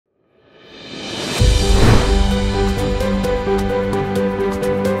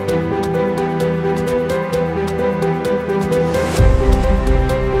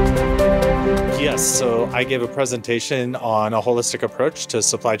I gave a presentation on a holistic approach to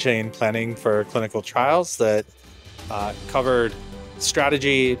supply chain planning for clinical trials that covered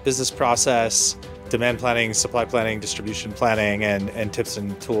strategy, business process, demand planning, supply planning, distribution planning, and tips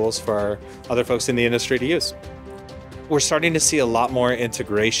and tools for other folks in the industry to use. We're starting to see a lot more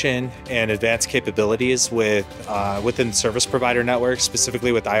integration and advanced capabilities within service provider networks,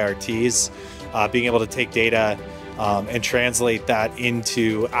 specifically with IRTs, being able to take data and translate that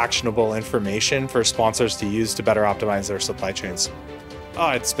into actionable information for sponsors to use to better optimize their supply chains. Oh,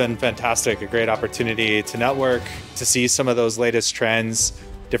 it's been fantastic, a great opportunity to network, to see some of those latest trends,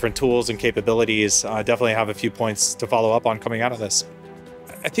 different tools and capabilities. Definitely have a few points to follow up on coming out of this.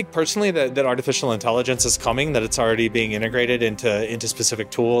 I think personally that artificial intelligence is coming, that it's already being integrated into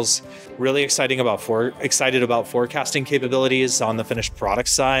specific tools. Really excited about forecasting capabilities on the finished product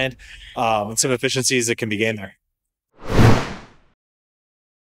side, and some efficiencies that can be gained there.